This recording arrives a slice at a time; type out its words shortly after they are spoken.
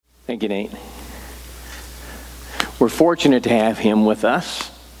Thank you, Nate. We're fortunate to have him with us.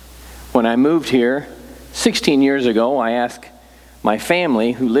 When I moved here 16 years ago, I asked my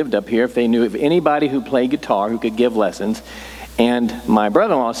family who lived up here if they knew of anybody who played guitar who could give lessons. And my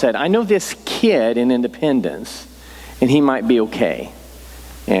brother-in-law said, I know this kid in Independence, and he might be okay.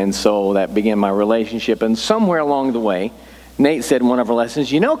 And so that began my relationship. And somewhere along the way, Nate said in one of our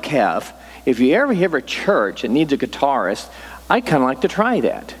lessons, you know, Kev, if you ever have a church that needs a guitarist, I'd kind of like to try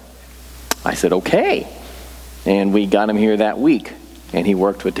that. I said, okay. And we got him here that week. And he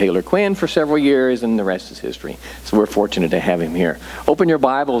worked with Taylor Quinn for several years, and the rest is history. So we're fortunate to have him here. Open your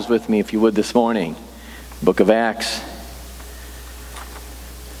Bibles with me, if you would, this morning. Book of Acts,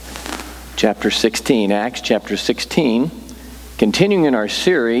 chapter 16. Acts chapter 16. Continuing in our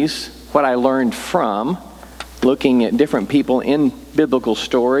series, What I Learned From, looking at different people in biblical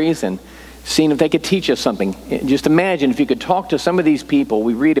stories and seeing if they could teach us something. Just imagine if you could talk to some of these people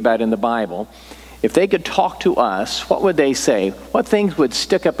we read about in the Bible. If they could talk to us, what would they say? What things would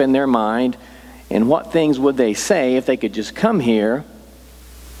stick up in their mind? And what things would they say if they could just come here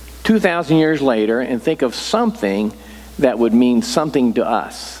 2,000 years later and think of something that would mean something to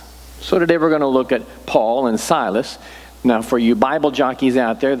us? So today we're going to look at Paul and Silas. Now, for you Bible jockeys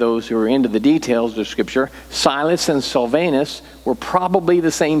out there, those who are into the details of Scripture, Silas and Silvanus were probably the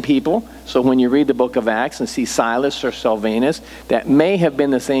same people. So when you read the book of Acts and see Silas or Silvanus, that may have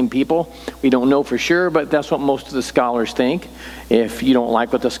been the same people. We don't know for sure, but that's what most of the scholars think. If you don't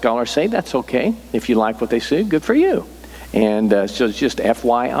like what the scholars say, that's okay. If you like what they say, good for you. And so it's just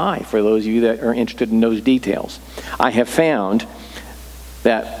FYI for those of you that are interested in those details. I have found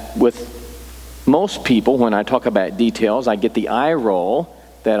that with most people, when I talk about details, I get the eye roll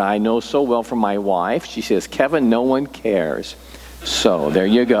that I know so well from my wife. She says, Kevin, no one cares. So there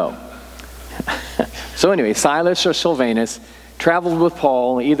you go. So anyway, Silas or Silvanus traveled with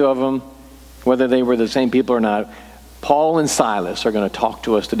Paul, either of them, whether they were the same people or not. Paul and Silas are going to talk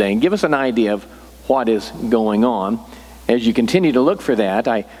to us today and give us an idea of what is going on. As you continue to look for that,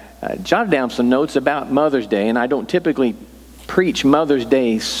 I jotted down some notes about Mother's Day, and I don't typically preach Mother's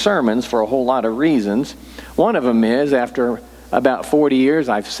Day sermons for a whole lot of reasons. One of them is, after about 40 years,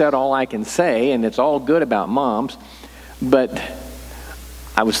 I've said all I can say, and it's all good about moms. But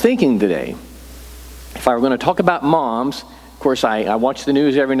I was thinking today, if I were going to talk about moms, of course, I watch the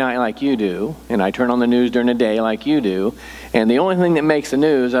news every night like you do, and I turn on the news during the day like you do, and the only thing that makes the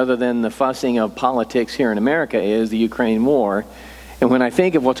news, other than the fussing of politics here in America, is the Ukraine war. And when I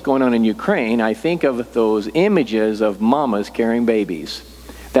think of what's going on in Ukraine, I think of those images of mamas carrying babies.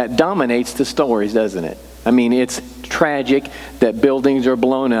 That dominates the stories, doesn't it? I mean, it's tragic that buildings are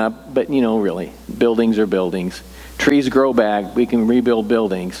blown up, but really, buildings are buildings. Trees grow back, we can rebuild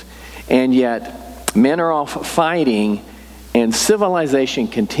buildings. And yet, men are off fighting, and civilization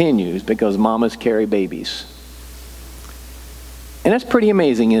continues because mamas carry babies. And that's pretty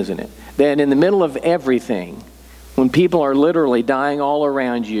amazing, isn't it? That in the middle of everything, when people are literally dying all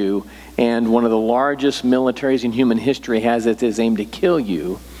around you, and one of the largest militaries in human history has its aim to kill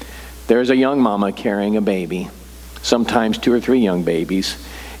you, there's a young mama carrying a baby, sometimes 2 or 3 young babies.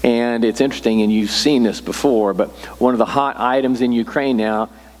 And it's interesting, and you've seen this before, but one of the hot items in Ukraine now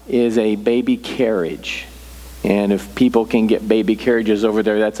is a baby carriage. And if people can get baby carriages over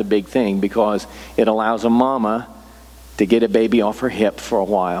there, that's a big thing, because it allows a mama to get a baby off her hip for a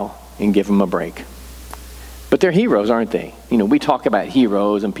while and give them a break. But they're heroes, aren't they? We talk about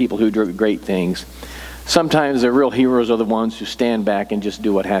heroes and people who do great things. Sometimes the real heroes are the ones who stand back and just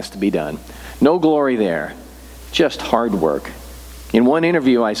do what has to be done. No glory there, just hard work. In one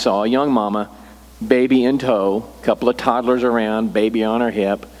interview I saw, a young mama, baby in tow, a couple of toddlers around, baby on her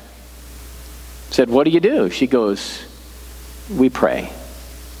hip, said, what do? She goes, we pray.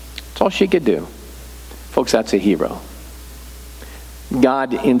 That's all she could do. Folks, that's a hero.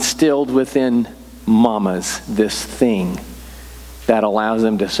 God instilled within mamas this thing that allows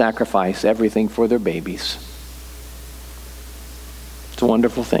them to sacrifice everything for their babies. It's a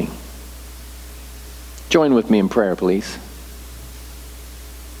wonderful thing. Join with me in prayer, please.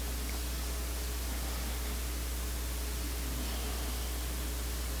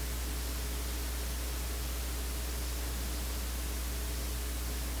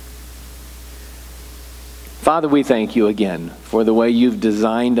 Father, we thank you again for the way you've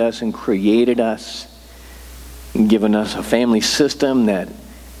designed us and created us and given us a family system that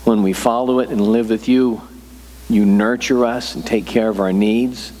when we follow it and live with you, you nurture us and take care of our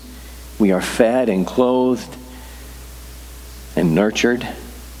needs. We are fed and clothed and nurtured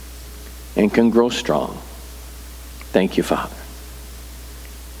and can grow strong. Thank you, Father.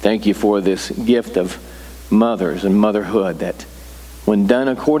 Thank you for this gift of mothers and motherhood that when done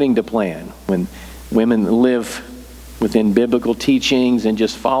according to plan, when women live within biblical teachings and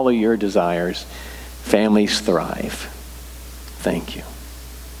just follow your desires, families thrive. Thank you.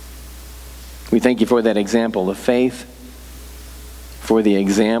 We thank you for that example of faith, for the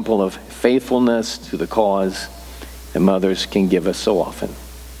example of faithfulness to the cause that mothers can give us so often.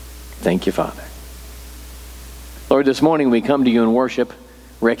 Thank you, Father. Lord, this morning we come to you in worship,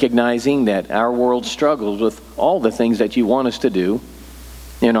 recognizing that our world struggles with all the things that you want us to do.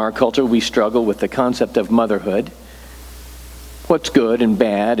 In our culture, we struggle with the concept of motherhood, what's good and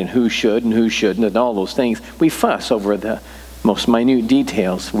bad, and who should and who shouldn't, and all those things. We fuss over the most minute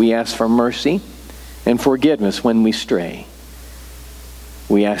details. We ask for mercy and forgiveness when we stray.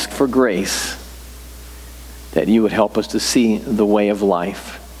 We ask for grace, that you would help us to see the way of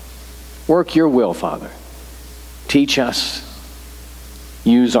life. Work your will, Father. Teach us.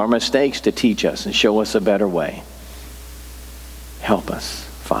 Use our mistakes to teach us and show us a better way. Help us,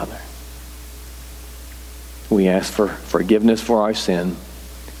 Father. We ask for forgiveness for our sin.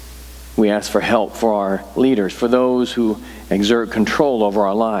 We ask for help for our leaders, for those who exert control over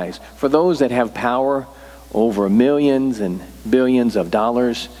our lives, for those that have power over millions and billions of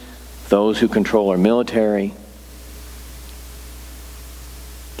dollars, those who control our military.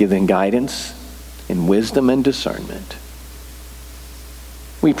 Give them guidance and wisdom and discernment.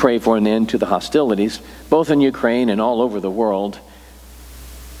 We pray for an end to the hostilities, both in Ukraine and all over the world.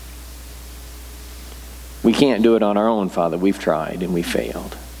 We can't do it on our own, Father. We've tried and we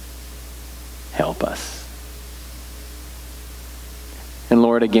failed. Help us. And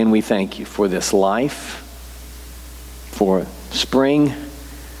Lord, again, we thank you for this life, for spring,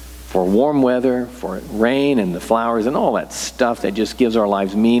 for warm weather, for rain and the flowers and all that stuff that just gives our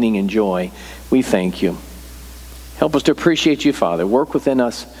lives meaning and joy. We thank you. Help us to appreciate you, Father. Work within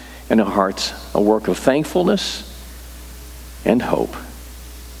us and our hearts a work of thankfulness and hope.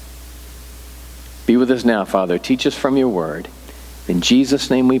 Be with us now, Father. Teach us from your word. In Jesus'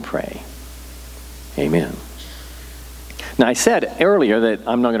 name we pray. Amen. Now, I said earlier that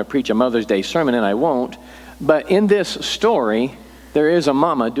I'm not going to preach a Mother's Day sermon, and I won't. But in this story, there is a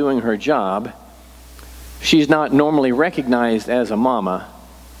mama doing her job. She's not normally recognized as a mama,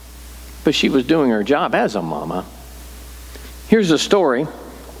 but she was doing her job as a mama. Here's the story.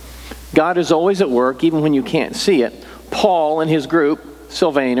 God is always at work, even when you can't see it. Paul and his group,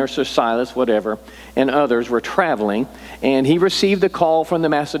 Silvanus or Silas, whatever, and others were traveling, and he received a call from the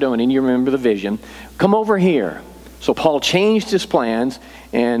Macedonian. You remember the vision. Come over here. So Paul changed his plans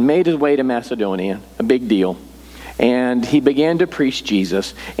and made his way to Macedonia, a big deal. And he began to preach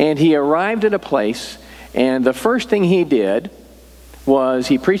Jesus. And he arrived at a place, and the first thing he did was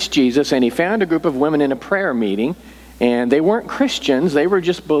he preached Jesus, and he found a group of women in a prayer meeting. And they weren't Christians. They were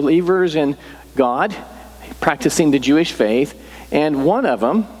just believers in God, practicing the Jewish faith. And one of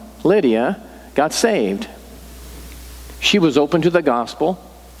them, Lydia, got saved. She was open to the gospel.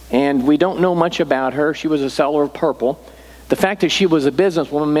 And we don't know much about her. She was a seller of purple. The fact that she was a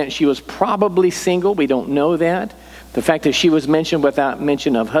businesswoman meant she was probably single. We don't know that. The fact that she was mentioned without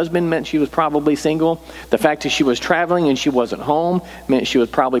mention of husband meant she was probably single. The fact that she was traveling and she wasn't home meant she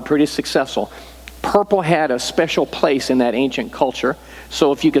was probably pretty successful. Purple had a special place in that ancient culture.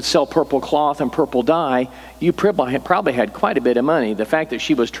 So if you could sell purple cloth and purple dye, you probably had quite a bit of money. The fact that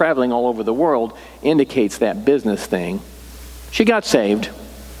she was traveling all over the world indicates that business thing. She got saved.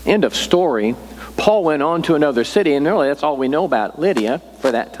 End of story. Paul went on to another city, and really that's all we know about Lydia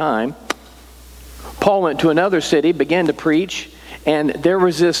for that time. Paul went to another city, began to preach, and there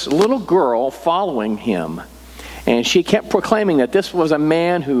was this little girl following him. And she kept proclaiming that this was a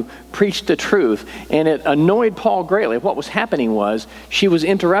man who preached the truth. And it annoyed Paul greatly. What was happening was she was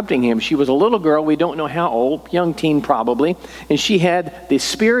interrupting him. She was a little girl, we don't know how old, young teen probably. And she had the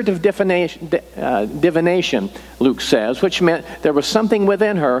spirit of divination, Luke says, which meant there was something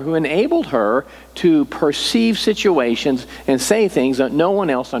within her who enabled her to perceive situations and say things that no one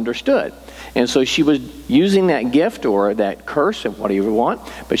else understood. And so she was using that gift or that curse, or whatever you want,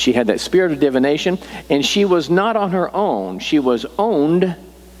 but she had that spirit of divination, and she was not on her own. She was owned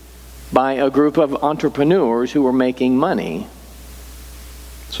by a group of entrepreneurs who were making money.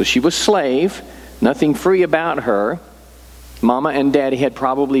 So she was slave, nothing free about her. Mama and Daddy had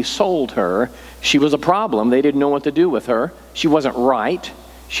probably sold her. She was a problem. They didn't know what to do with her. She wasn't right.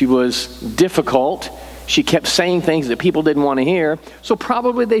 She was difficult. She kept saying things that people didn't want to hear. So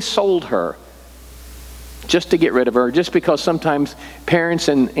probably they sold her just to get rid of her, just because sometimes parents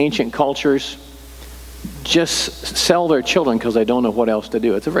in ancient cultures just sell their children because they don't know what else to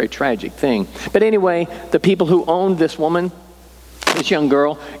do. It's a very tragic thing. But anyway, the people who owned this woman This young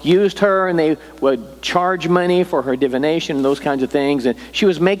girl used her, and they would charge money for her divination and those kinds of things. And she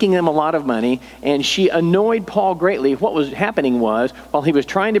was making them a lot of money, and she annoyed Paul greatly. What was happening was, while he was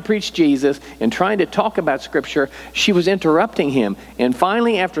trying to preach Jesus and trying to talk about Scripture, she was interrupting him. And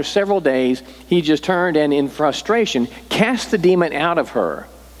finally, after several days, he just turned and in frustration cast the demon out of her.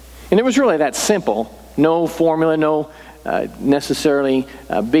 And it was really that simple. No formula, no necessarily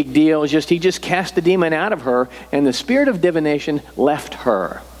a big deal. He just cast the demon out of her, and the spirit of divination left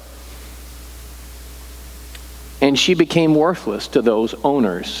her. And she became worthless to those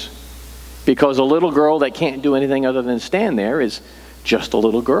owners, because a little girl that can't do anything other than stand there is just a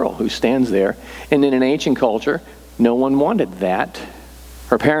little girl who stands there. And in an ancient culture, no one wanted that.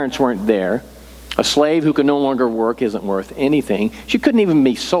 Her parents weren't there. A slave who can no longer work isn't worth anything. She couldn't even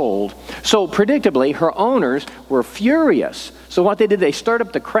be sold. So predictably, her owners were furious. So what they did, they stirred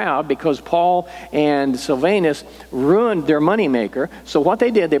up the crowd because Paul and Silvanus ruined their moneymaker. So what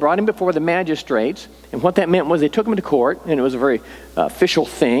they did, they brought him before the magistrates. And what that meant was they took him to court, and it was a very official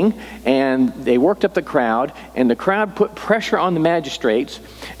thing. And they worked up the crowd, and the crowd put pressure on the magistrates,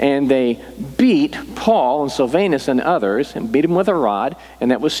 and they beat Paul and Silvanus and others, and beat him with a rod,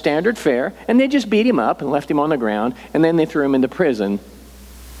 and that was standard fare. And they just beat him up and left him on the ground, and then they threw him into prison.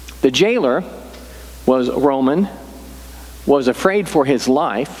 The jailer was Roman, was afraid for his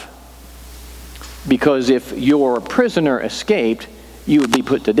life, because if your prisoner escaped, you would be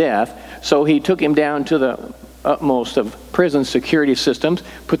put to death. So he took him down to the utmost of prison security systems,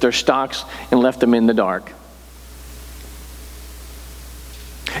 put their stocks, and left them in the dark.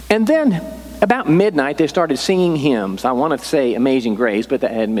 And then about midnight, they started singing hymns. I want to say Amazing Grace, but that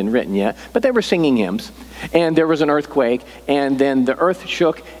hadn't been written yet. But they were singing hymns. And there was an earthquake, and then the earth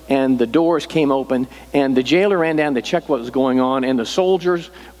shook, and the doors came open, and the jailer ran down to check what was going on, and the soldiers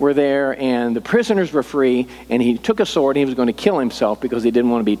were there, and the prisoners were free, and he took a sword, and he was going to kill himself because he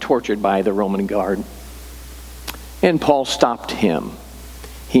didn't want to be tortured by the Roman guard. And Paul stopped him.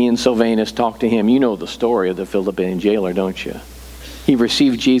 He and Silvanus talked to him. You know the story of the Philippian jailer, don't you? He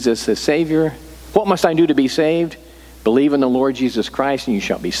received Jesus as Savior. What must I do to be saved? Believe in the Lord Jesus Christ, and you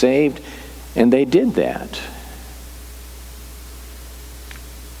shall be saved. And they did that.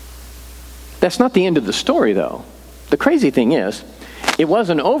 That's not the end of the story, though. The crazy thing is, it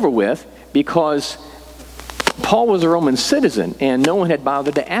wasn't over with because Paul was a Roman citizen, and no one had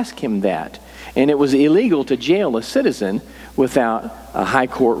bothered to ask him that. And it was illegal to jail a citizen without a high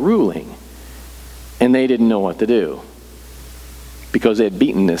court ruling. And they didn't know what to do, because they had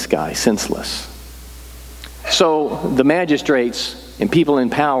beaten this guy senseless. So the magistrates and people in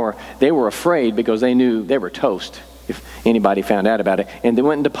power, they were afraid because they knew they were toast if anybody found out about it. And they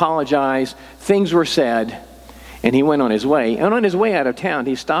went and apologized. Things were said, and he went on his way. And on his way out of town,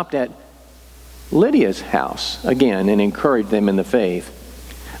 he stopped at Lydia's house again and encouraged them in the faith.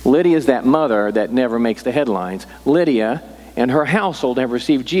 Lydia's that mother that never makes the headlines. Lydia and her household have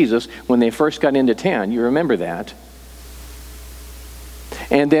received Jesus when they first got into town. You remember that.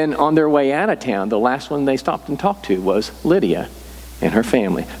 And then on their way out of town, the last one they stopped and talked to was Lydia and her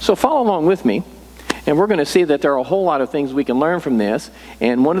family. So follow along with me, and we're going to see that there are a whole lot of things we can learn from this.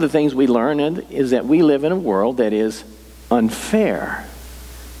 And one of the things we learn is that we live in a world that is unfair.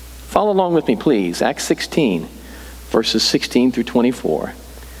 Follow along with me, please. Acts 16, verses 16 through 24.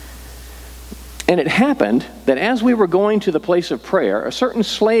 And it happened that as we were going to the place of prayer, a certain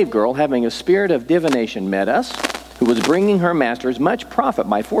slave girl having a spirit of divination met us, who was bringing her masters much profit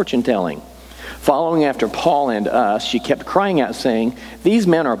by fortune-telling. Following after Paul and us, she kept crying out, saying, "These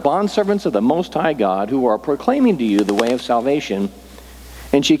men are bondservants of the Most High God, who are proclaiming to you the way of salvation."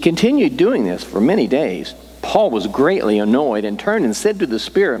 And she continued doing this for many days. Paul was greatly annoyed and turned and said to the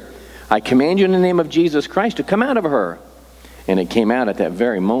spirit, "I command you in the name of Jesus Christ to come out of her." And it came out at that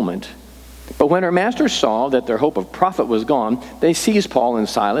very moment. But when her masters saw that their hope of profit was gone, they seized Paul and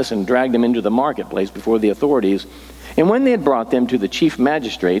Silas and dragged them into the marketplace before the authorities. And when they had brought them to the chief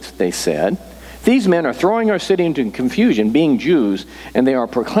magistrates, they said, "These men are throwing our city into confusion, being Jews, and they are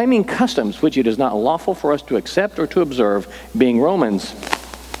proclaiming customs which it is not lawful for us to accept or to observe, being Romans."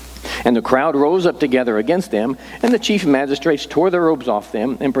 And the crowd rose up together against them, and the chief magistrates tore their robes off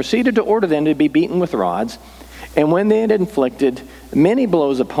them and proceeded to order them to be beaten with rods. And when they had inflicted many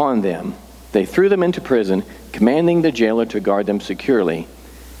blows upon them, they threw them into prison, commanding the jailer to guard them securely.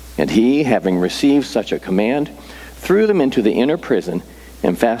 And he, having received such a command, threw them into the inner prison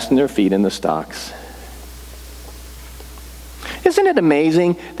and fastened their feet in the stocks. Isn't it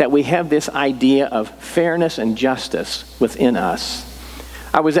amazing that we have this idea of fairness and justice within us?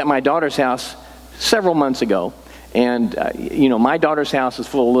 I was at my daughter's house several months ago, And, my daughter's house is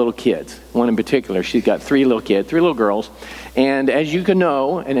full of little kids. One in particular, she's got 3 little girls. And as you can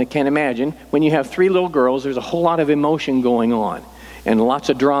know, and I can imagine, when you have 3 little girls, there's a whole lot of emotion going on and lots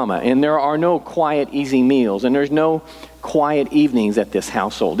of drama. And there are no quiet, easy meals. And there's no quiet evenings at this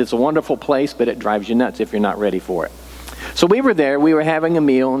household. It's a wonderful place, but it drives you nuts if you're not ready for it. So we were there, we were having a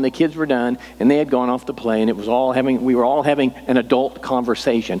meal, and the kids were done, and they had gone off to play, and we were all having an adult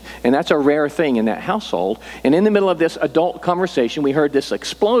conversation. And that's a rare thing in that household. And in the middle of this adult conversation, we heard this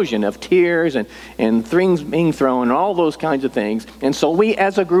explosion of tears and things being thrown and all those kinds of things. And so we,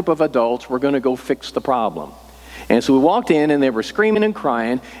 as a group of adults, were going to go fix the problem. And so we walked in, and they were screaming and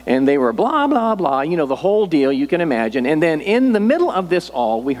crying, and they were blah, blah, blah, the whole deal you can imagine. And then in the middle of this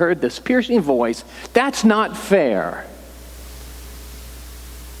all, we heard this piercing voice, "That's not fair."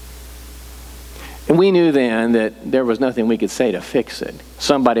 And we knew then that there was nothing we could say to fix it.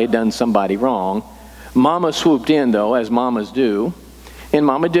 Somebody had done somebody wrong. Mama swooped in, though, as mamas do, and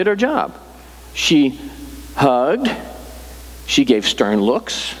Mama did her job. She hugged. She gave stern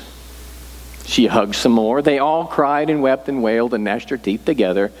looks. She hugged some more. They all cried and wept and wailed and gnashed their teeth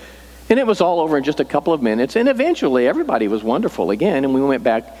together. And it was all over in just a couple of minutes. And eventually, everybody was wonderful again, and we went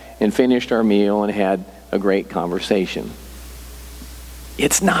back and finished our meal and had a great conversation.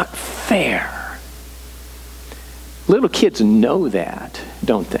 It's not fair. Little kids know that,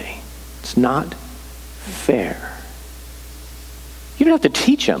 don't they? It's not fair. You don't have to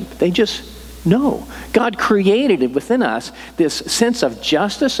teach them. They just know. God created it within us, this sense of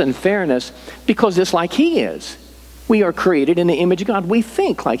justice and fairness, because it's like He is. We are created in the image of God. We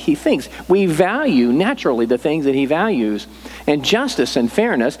think like He thinks. We value naturally the things that He values. And justice and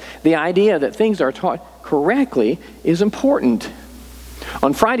fairness, the idea that things are taught correctly, is important.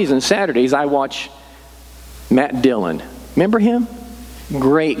 On Fridays and Saturdays, I watch Matt Dillon. Remember him?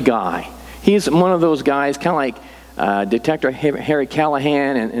 Great guy. He's one of those guys, kind of like Detective Harry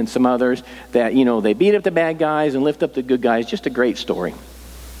Callahan and some others, that, they beat up the bad guys and lift up the good guys. Just a great story.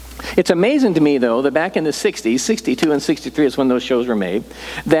 It's amazing to me, though, that back in the 60s, 62 and 63 is when those shows were made,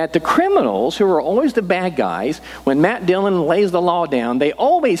 that the criminals, who were always the bad guys, when Matt Dillon lays the law down, they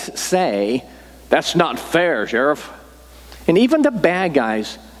always say, "That's not fair, Sheriff." And even the bad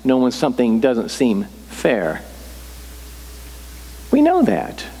guys know when something doesn't seem fair. We know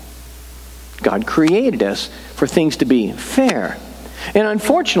that. God created us for things to be fair. And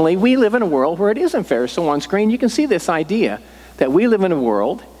unfortunately, we live in a world where it isn't fair. So on screen, you can see this idea that we live in a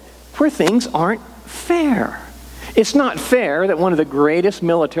world where things aren't fair. It's not fair that one of the greatest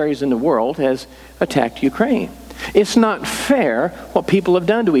militaries in the world has attacked Ukraine. It's not fair what people have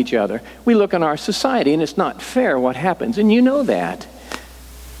done to each other. We look in our society, and it's not fair what happens, and you know that.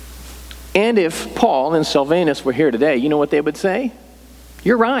 And if Paul and Silvanus were here today, you know what they would say?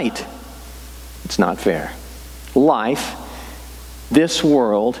 You're right. It's not fair. Life, this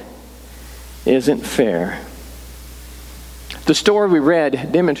world, isn't fair. The story we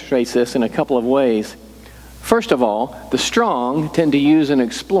read demonstrates this in a couple of ways. First of all, the strong tend to use and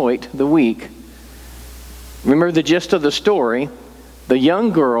exploit the weak. Remember the gist of the story? The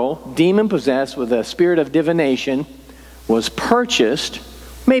young girl, demon-possessed with a spirit of divination, was purchased,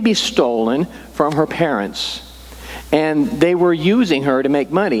 maybe stolen, from her parents. And they were using her to make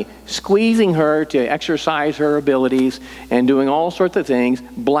money, squeezing her to exercise her abilities and doing all sorts of things,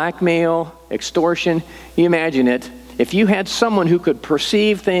 blackmail, extortion. You imagine it. If you had someone who could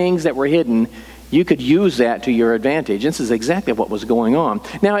perceive things that were hidden, you could use that to your advantage. This is exactly what was going on.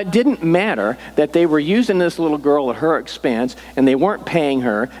 Now, it didn't matter that they were using this little girl at her expense, and they weren't paying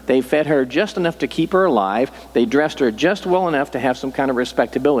her. They fed her just enough to keep her alive. They dressed her just well enough to have some kind of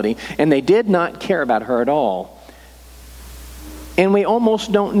respectability, and they did not care about her at all. And we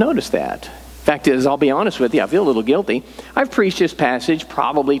almost don't notice that. Fact is, I'll be honest with you, I feel a little guilty. I've preached this passage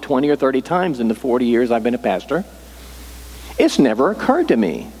probably 20 or 30 times in the 40 years I've been a pastor. It's never occurred to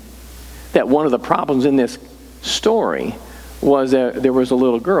me that one of the problems in this story was that there was a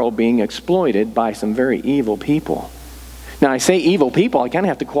little girl being exploited by some very evil people. Now, I say evil people, I kind of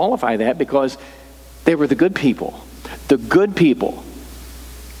have to qualify that because they were the good people. The good people.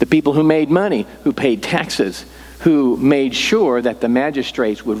 The people who made money, who paid taxes, who made sure that the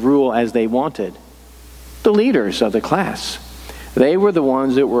magistrates would rule as they wanted. The leaders of the class. They were the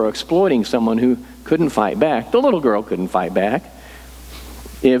ones that were exploiting someone who couldn't fight back. The little girl couldn't fight back.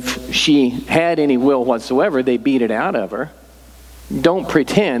 If she had any will whatsoever, they beat it out of her. Don't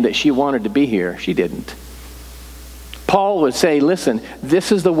pretend that she wanted to be here. She didn't. Paul would say, listen,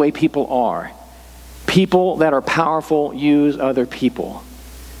 this is the way people are. People that are powerful use other people.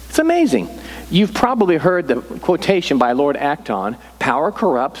 It's amazing. You've probably heard the quotation by Lord Acton, power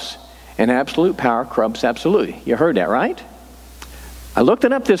corrupts and absolute power corrupts absolutely. You heard that, right? I looked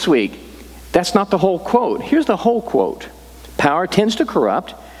it up this week. That's not the whole quote. Here's the whole quote. Power tends to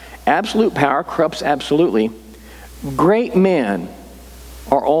corrupt. Absolute power corrupts absolutely. Great men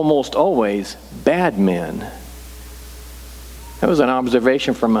are almost always bad men. That was an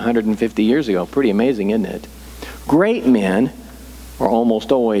observation from 150 years ago. Pretty amazing, isn't it? Great men are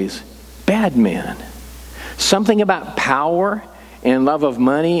almost always bad men. Something about power and love of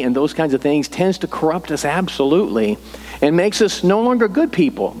money and those kinds of things tends to corrupt us absolutely and makes us no longer good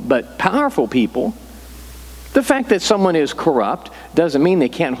people, but powerful people. The fact that someone is corrupt doesn't mean they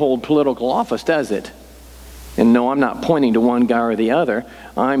can't hold political office, does it? And no, I'm not pointing to one guy or the other.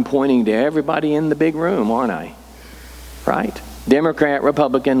 I'm pointing to everybody in the big room, aren't I? Right? Democrat,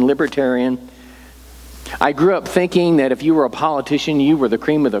 Republican, Libertarian. I grew up thinking that if you were a politician, you were the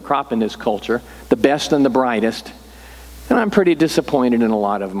cream of the crop in this culture, the best and the brightest. And I'm pretty disappointed in a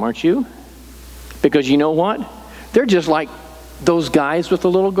lot of them, aren't you? Because you know what? They're just like those guys with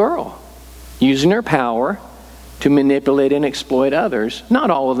the little girl, using their power to manipulate and exploit others. Not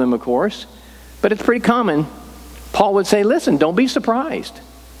all of them, of course, but it's pretty common. Paul would say, listen, don't be surprised.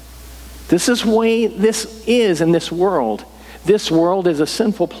 This is the way this is in this world. This world is a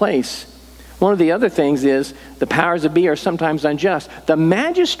sinful place. One of the other things is the powers that be are sometimes unjust. The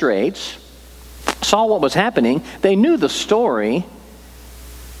magistrates saw what was happening. They knew the story.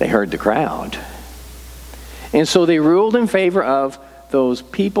 They heard the crowd. And so they ruled in favor of those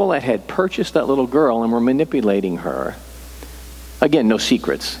people that had purchased that little girl and were manipulating her. Again, no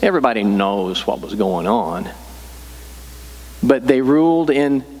secrets. Everybody knows what was going on. But they ruled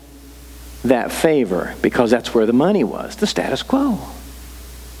in that favor because that's where the money was, the status quo.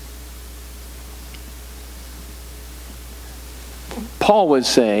 Paul would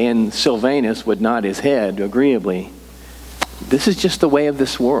say, and Silvanus would nod his head agreeably, this is just the way of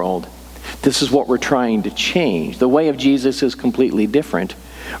this world. This is what we're trying to change. The way of Jesus is completely different.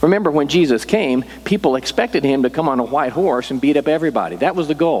 Remember, when Jesus came, people expected him to come on a white horse and beat up everybody. That was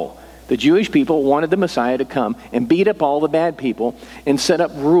the goal. The Jewish people wanted the Messiah to come and beat up all the bad people and set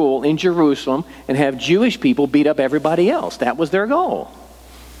up rule in Jerusalem and have Jewish people beat up everybody else. That was their goal.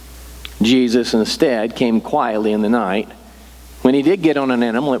 Jesus instead came quietly in the night. When he did get on an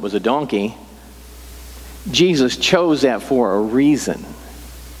animal, it was a donkey. Jesus chose that for a reason,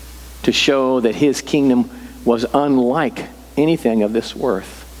 to show that his kingdom was unlike anything of this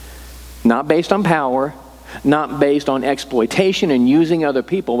worth. Not based on power, not based on exploitation and using other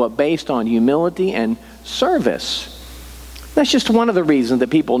people, but based on humility and service. That's just one of the reasons that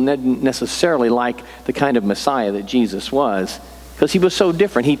people didn't necessarily like the kind of Messiah that Jesus was, because he was so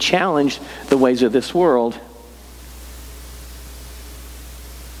different. He challenged the ways of this world.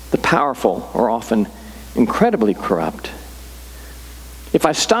 The powerful are often incredibly corrupt. If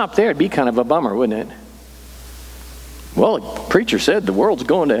I stopped there, it'd be kind of a bummer, wouldn't it? Well, the preacher said the world's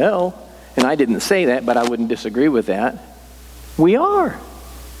going to hell. And I didn't say that, but I wouldn't disagree with that. We are.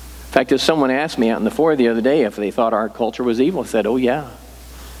 In fact, if someone asked me out in the foyer the other day if they thought our culture was evil, I said, oh yeah.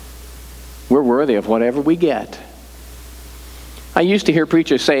 We're worthy of whatever we get. I used to hear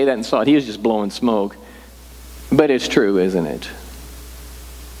preachers say that and thought he was just blowing smoke. But it's true, isn't it?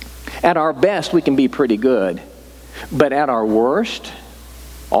 At our best, we can be pretty good. But at our worst,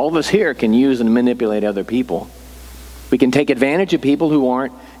 all of us here can use and manipulate other people. We can take advantage of people who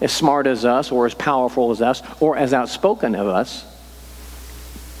aren't as smart as us or as powerful as us or as outspoken of us.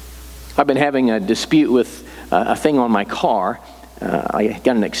 I've been having a dispute with a thing on my car. I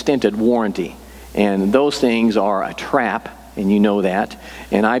got an extended warranty. And those things are a trap, and you know that.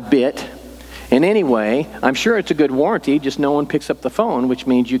 And I bit. And anyway, I'm sure it's a good warranty, just no one picks up the phone, which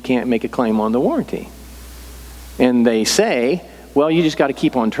means you can't make a claim on the warranty. And they say, well, you just got to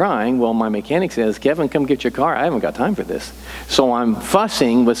keep on trying. Well, my mechanic says, Kevin, come get your car. I haven't got time for this. So I'm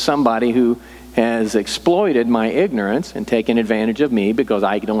fussing with somebody who has exploited my ignorance and taken advantage of me because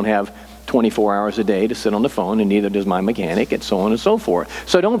I don't have 24 hours a day to sit on the phone, and neither does my mechanic, and so on and so forth.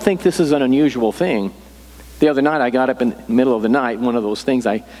 So don't think this is an unusual thing. The other night, I got up in the middle of the night, one of those things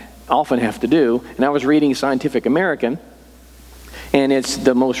I often have to do, and I was reading Scientific American, and it's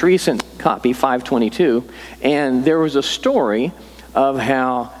the most recent copy, 522, and there was a story of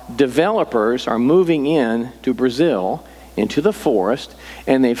how developers are moving in to Brazil, into the forest,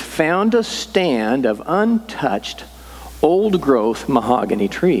 and they found a stand of untouched, old-growth mahogany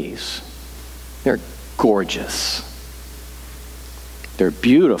trees. They're gorgeous. They're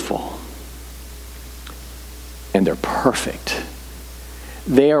beautiful. And they're perfect.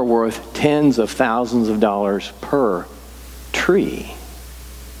 They are worth tens of thousands of dollars per tree.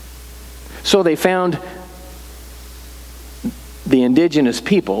 So they found the indigenous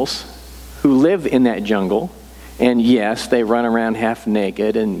peoples who live in that jungle. And yes, they run around half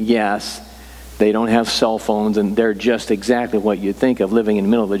naked. And yes, they don't have cell phones. And they're just exactly what you'd think of living in the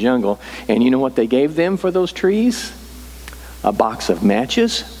middle of the jungle. And you know what they gave them for those trees? A box of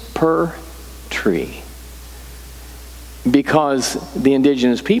matches per tree. Because the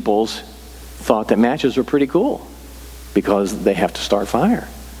indigenous peoples thought that matches were pretty cool because they have to start fire.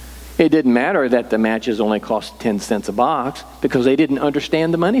 It didn't matter that the matches only cost 10 cents a box because they didn't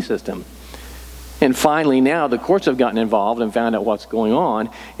understand the money system. And finally now the courts have gotten involved and found out what's going on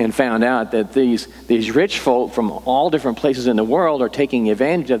and found out that these rich folk from all different places in the world are taking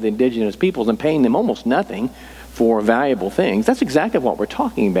advantage of the indigenous peoples and paying them almost nothing for valuable things. That's exactly what we're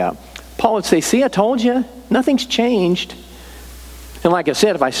talking about. Paul would say, see, I told you, nothing's changed. And like I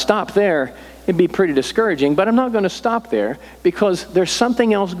said, if I stop there, it'd be pretty discouraging, but I'm not going to stop there because there's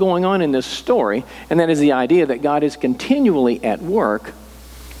something else going on in this story, and that is the idea that God is continually at work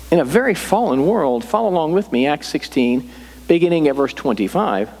in a very fallen world. Follow along with me, Acts 16, beginning at verse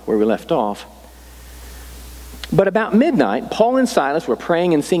 25, where we left off. But about midnight, Paul and Silas were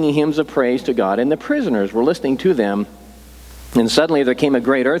praying and singing hymns of praise to God, and the prisoners were listening to them. And suddenly there came a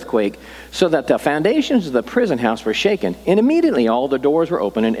great earthquake, so that the foundations of the prison house were shaken. And immediately all the doors were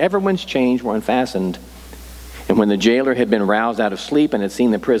open, and everyone's chains were unfastened. And when the jailer had been roused out of sleep and had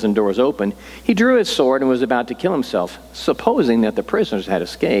seen the prison doors open, he drew his sword and was about to kill himself, supposing that the prisoners had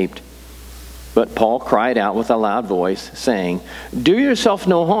escaped. But Paul cried out with a loud voice, saying, "Do yourself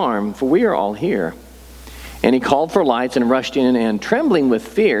no harm, for we are all here." And he called for lights and rushed in, and trembling with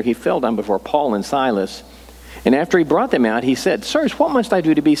fear, he fell down before Paul and Silas. And after he brought them out, he said, "Sirs, what must I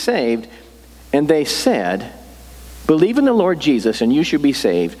do to be saved?" And they said, "Believe in the Lord Jesus, and you shall be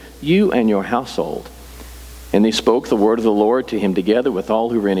saved, you and your household." And they spoke the word of the Lord to him together with all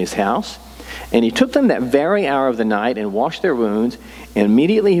who were in his house. And he took them that very hour of the night and washed their wounds. And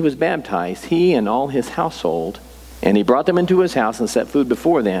immediately he was baptized, he and all his household. And he brought them into his house and set food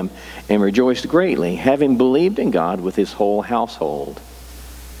before them, and rejoiced greatly, having believed in God with his whole household.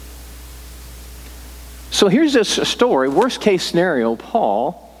 So here's this story, worst case scenario,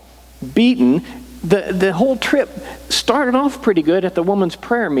 Paul, beaten. The whole trip started off pretty good at the woman's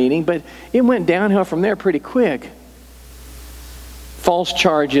prayer meeting, but it went downhill from there pretty quick. False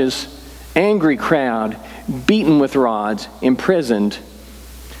charges, angry crowd, beaten with rods, imprisoned.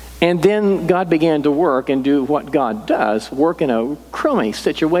 And then God began to work and do what God does, work in a crummy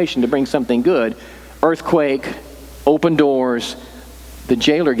situation to bring something good. Earthquake, open doors, the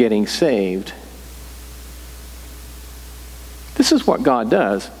jailer getting saved. This is what God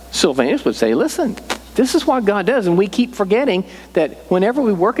does. Sylvanus would say, listen, this is what God does. And we keep forgetting that whenever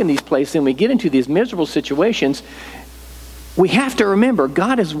we work in these places and we get into these miserable situations, we have to remember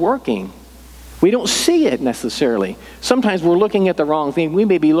God is working. We don't see it necessarily. Sometimes we're looking at the wrong thing. We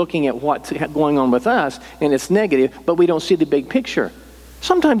may be looking at what's going on with us and it's negative, but we don't see the big picture.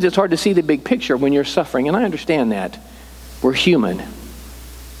 Sometimes it's hard to see the big picture when you're suffering, and I understand that. We're human.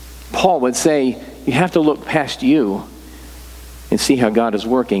 Paul would say, you have to look past you and see how God is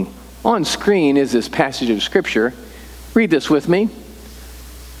working. On screen is this passage of Scripture. Read this with me.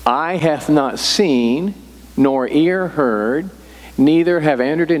 "Eye hath not seen, nor ear heard, neither have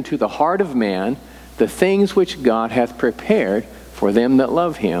entered into the heart of man the things which God hath prepared for them that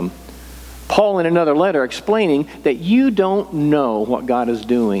love him." Paul in another letter explaining that you don't know what God is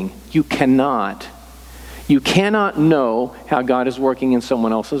doing. You cannot. You cannot know how God is working in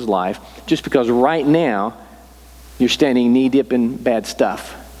someone else's life just because right now you're standing knee-deep in bad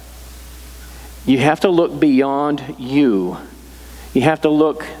stuff. You have to look beyond you. You have to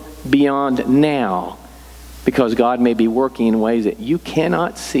look beyond now, because God may be working in ways that you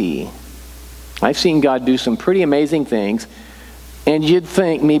cannot see. I've seen God do some pretty amazing things, and you'd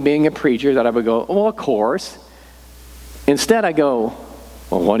think, me being a preacher, that I would go, oh, of course. Instead, I go,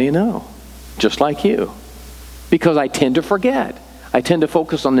 well, what do you know? Just like you. Because I tend to forget. I tend to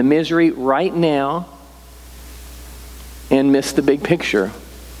focus on the misery right now and miss the big picture.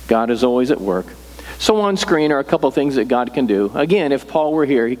 God is always at work. So on screen are a couple of things that God can do. Again, if Paul were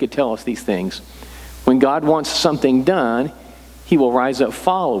here, he could tell us these things. When God wants something done, he will rise up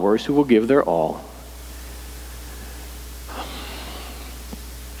followers who will give their all.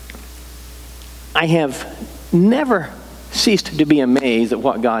 I have never ceased to be amazed at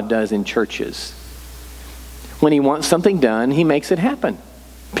what God does in churches. When he wants something done, he makes it happen.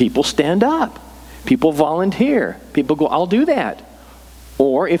 People stand up. People volunteer. People go, I'll do that.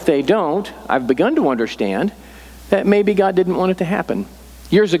 Or if they don't, I've begun to understand that maybe God didn't want it to happen.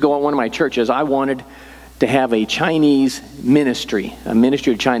 Years ago at one of my churches, I wanted to have a Chinese ministry, a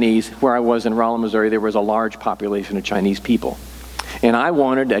ministry of Chinese. Where I was in Rolla, Missouri, there was a large population of Chinese people. And I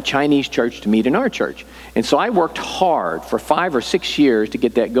wanted a Chinese church to meet in our church. And so I worked hard for 5 or 6 years to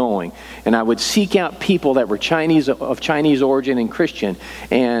get that going. And I would seek out people that were Chinese, of Chinese origin and Christian,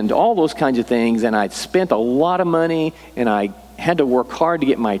 and all those kinds of things. And I'd spent a lot of money, and I had to work hard to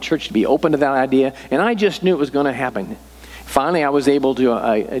get my church to be open to that idea. And I just knew it was going to happen. Finally, I was able to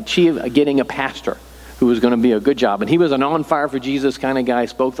achieve getting a pastor who was going to be a good job. And he was an on fire for Jesus kind of guy,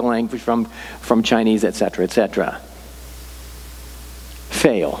 spoke the language from Chinese, etc., etc.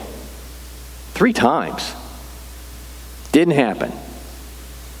 Fail. 3 times. Didn't happen.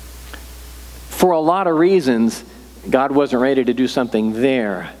 For a lot of reasons, God wasn't ready to do something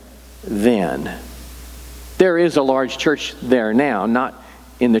there then. There is a large church there now, not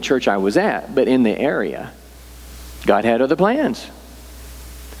in the church I was at, but in the area. God had other plans.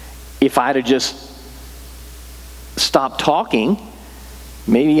 If I'd have just stopped talking,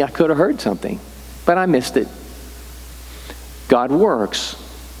 maybe I could have heard something, but I missed it. God works.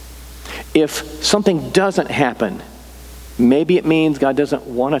 If something doesn't happen, maybe it means God doesn't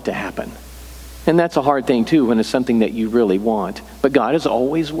want it to happen. And that's a hard thing too when it's something that you really want. But God is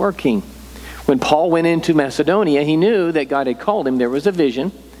always working. When Paul went into Macedonia, he knew that God had called him. There was a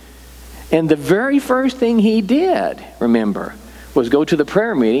vision. And the very first thing he did, remember, was go to the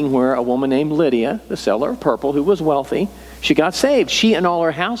prayer meeting where a woman named Lydia, the seller of purple, who was wealthy, she got saved. She and all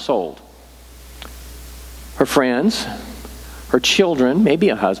her household. Her friends, her children, maybe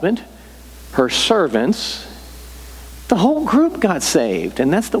a husband, her servants, the whole group got saved.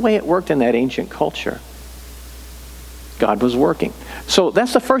 And that's the way it worked in that ancient culture. God was working. So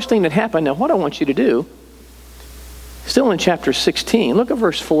that's the first thing that happened. Now what I want you to do, still in chapter 16, look at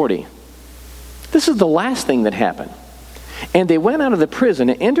verse 40. This is the last thing that happened. And they went out of the prison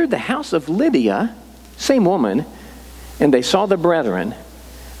and entered the house of Lydia, same woman, and they saw the brethren,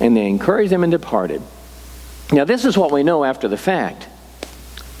 and they encouraged them and departed. Now this is what we know after the fact.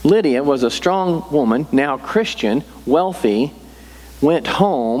 Lydia was a strong woman, now Christian, wealthy, went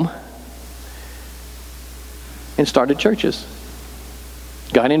home and started churches.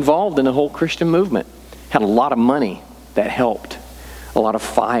 Got involved in the whole Christian movement. Had a lot of money that helped. A lot of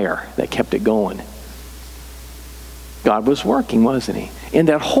fire that kept it going. God was working, wasn't he? In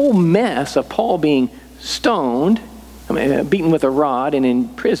that whole mess of Paul being stoned, beaten with a rod and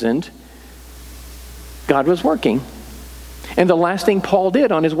imprisoned, God was working. And the last thing Paul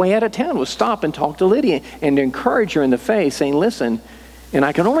did on his way out of town was stop and talk to Lydia and encourage her in the faith, saying, listen, and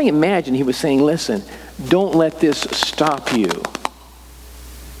I can only imagine he was saying, listen, don't let this stop you.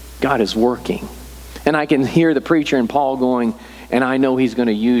 God is working. And I can hear the preacher and Paul going, and I know he's going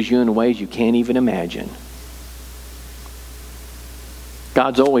to use you in ways you can't even imagine.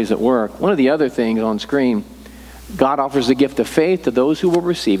 God's always at work. One of the other things on screen, God offers the gift of faith to those who will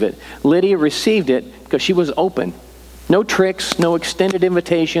receive it. Lydia received it because she was open. No tricks, no extended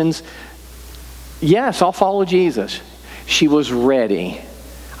invitations. Yes, I'll follow Jesus. She was ready.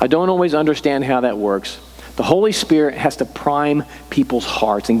 I don't always understand how that works. The Holy Spirit has to prime people's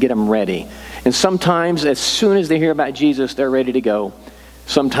hearts and get them ready. And sometimes as soon as they hear about Jesus, they're ready to go.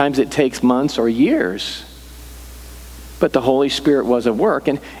 Sometimes it takes months or years. But the Holy Spirit was at work.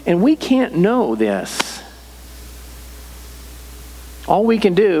 And we can't know this. All we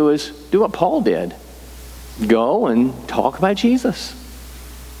can do is do what Paul did. Go and talk about Jesus.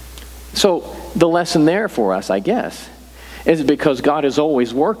 So the lesson there for us, I guess, is because God is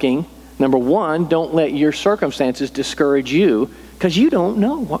always working. Number one, don't let your circumstances discourage you because you don't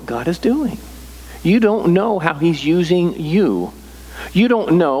know what God is doing. You don't know how he's using you. You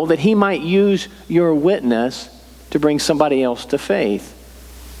don't know that he might use your witness to bring somebody else to faith.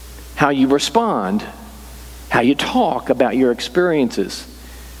 How you respond, how you talk about your experiences,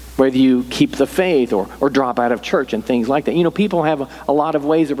 whether you keep the faith or drop out of church and things like that. You know, people have a lot of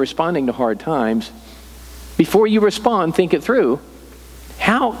ways of responding to hard times. Before you respond, think it through.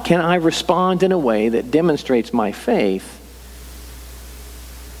 How can I respond in a way that demonstrates my faith?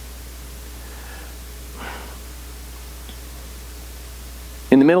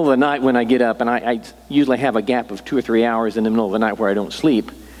 In the middle of the night when I get up, and I usually have a gap of 2 or 3 hours in the middle of the night where I don't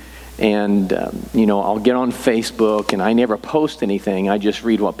sleep, and I'll get on Facebook, and I never post anything. I just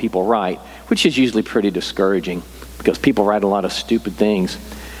read what people write, which is usually pretty discouraging because people write a lot of stupid things.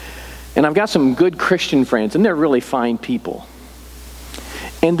 And I've got some good Christian friends, and they're really fine people.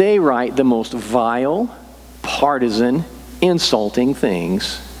 And they write the most vile, partisan, insulting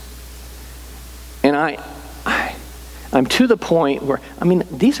things. And I'm to the point where,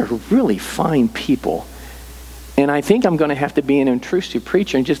 these are really fine people. And I think I'm going to have to be an intrusive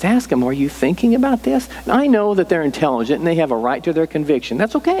preacher and just ask them, are you thinking about this? And I know that they're intelligent and they have a right to their conviction.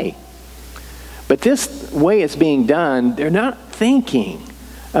 That's okay. But this way it's being done, they're not thinking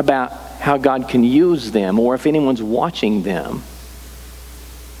about how God can use them or if anyone's watching them.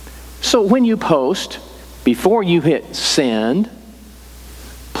 So when you post, before you hit send,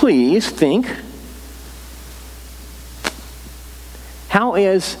 please think, how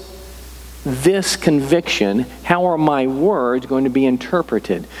is this conviction, how are my words going to be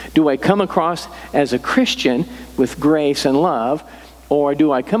interpreted? Do I come across as a Christian with grace and love, or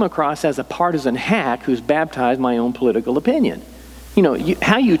do I come across as a partisan hack who's baptized my own political opinion? You know,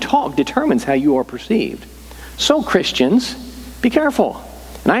 how you talk determines how you are perceived. So Christians, be careful.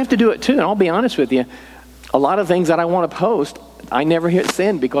 And I have to do it too, and I'll be honest with you. A lot of things that I want to post, I never hit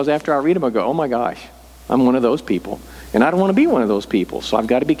send because after I read them I go, oh my gosh, I'm one of those people. And I don't want to be one of those people, so I've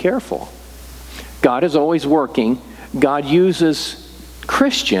got to be careful. God is always working. God uses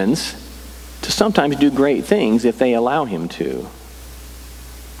Christians to sometimes do great things if they allow him to.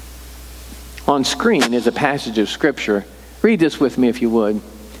 On screen is a passage of Scripture. Read this with me if you would.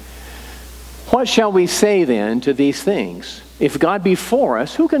 What shall we say then to these things? If God be for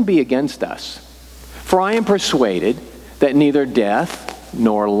us, who can be against us? For I am persuaded that neither death,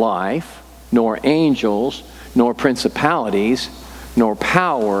 nor life, nor angels, nor principalities, nor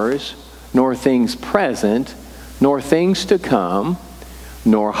powers, nor things present, nor things to come,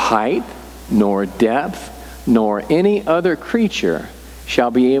 nor height, nor depth, nor any other creature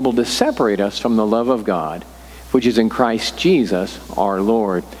shall be able to separate us from the love of God, which is in Christ Jesus our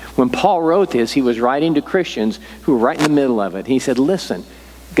Lord. When Paul wrote this, he was writing to Christians who were right in the middle of it. He said, listen,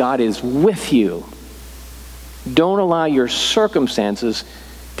 God is with you. Don't allow your circumstances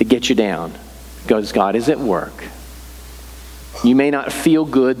to get you down, because God is at work. You may not feel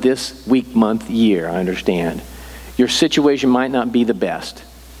good this week, month, year, I understand. Your situation might not be the best.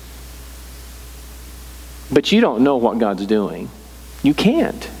 But you don't know what God's doing. You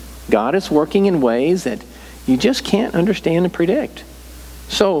can't. God is working in ways that you just can't understand and predict.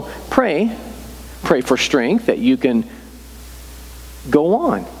 So pray for strength that you can go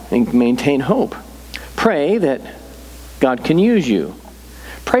on and maintain hope. Pray that God can use you.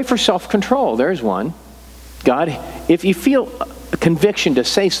 Pray for self-control. There's one. God, if you feel a conviction to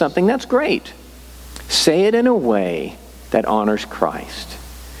say something, that's great. Say it in a way that honors Christ,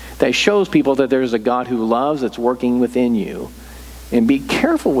 that shows people that there's a God who loves, that's working within you. And be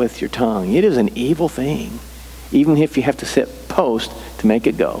careful with your tongue. It is an evil thing, even if you have to sit post to make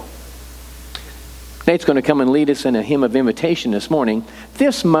it go. Nate's going to come and lead us in a hymn of invitation this morning.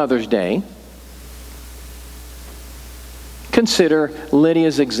 This Mother's Day, consider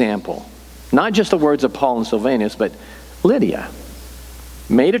Lydia's example. Not just the words of Paul and Sylvanus, but Lydia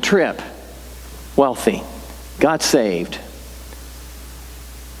made a trip, wealthy, got saved,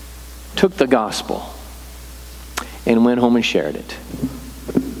 took the gospel, and went home and shared it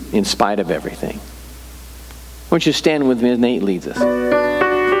in spite of everything. Why don't you stand with me as Nate leads us?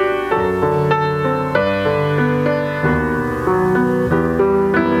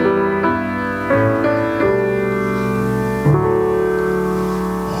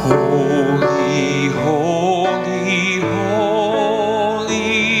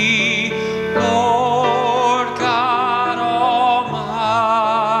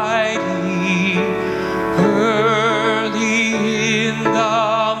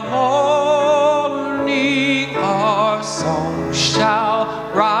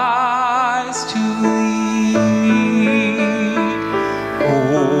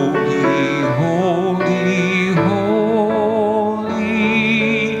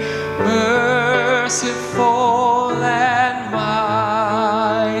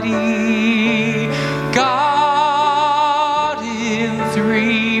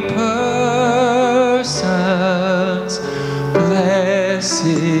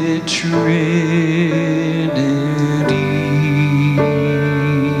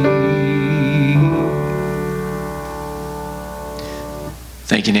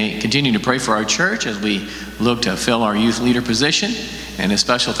 Thank you, Nate. Continue to pray for our church as we look to fill our youth leader position. And a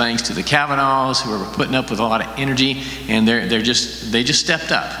special thanks to the Kavanaughs who are putting up with a lot of energy, and they just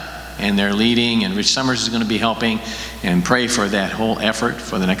stepped up, and they're leading, and Rich Summers is going to be helping, and pray for that whole effort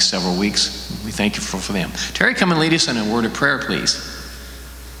for the next several weeks. We thank you for them. Terry, come and lead us in a word of prayer, please.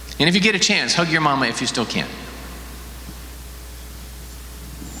 And if you get a chance, hug your mama if you still can.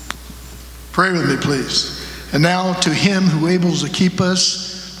 Pray with me, please. And now to him who enables to keep us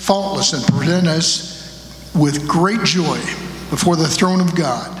faultless and present us with great joy before the throne of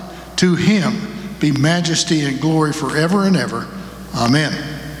God. To him be majesty and glory forever and ever. Amen.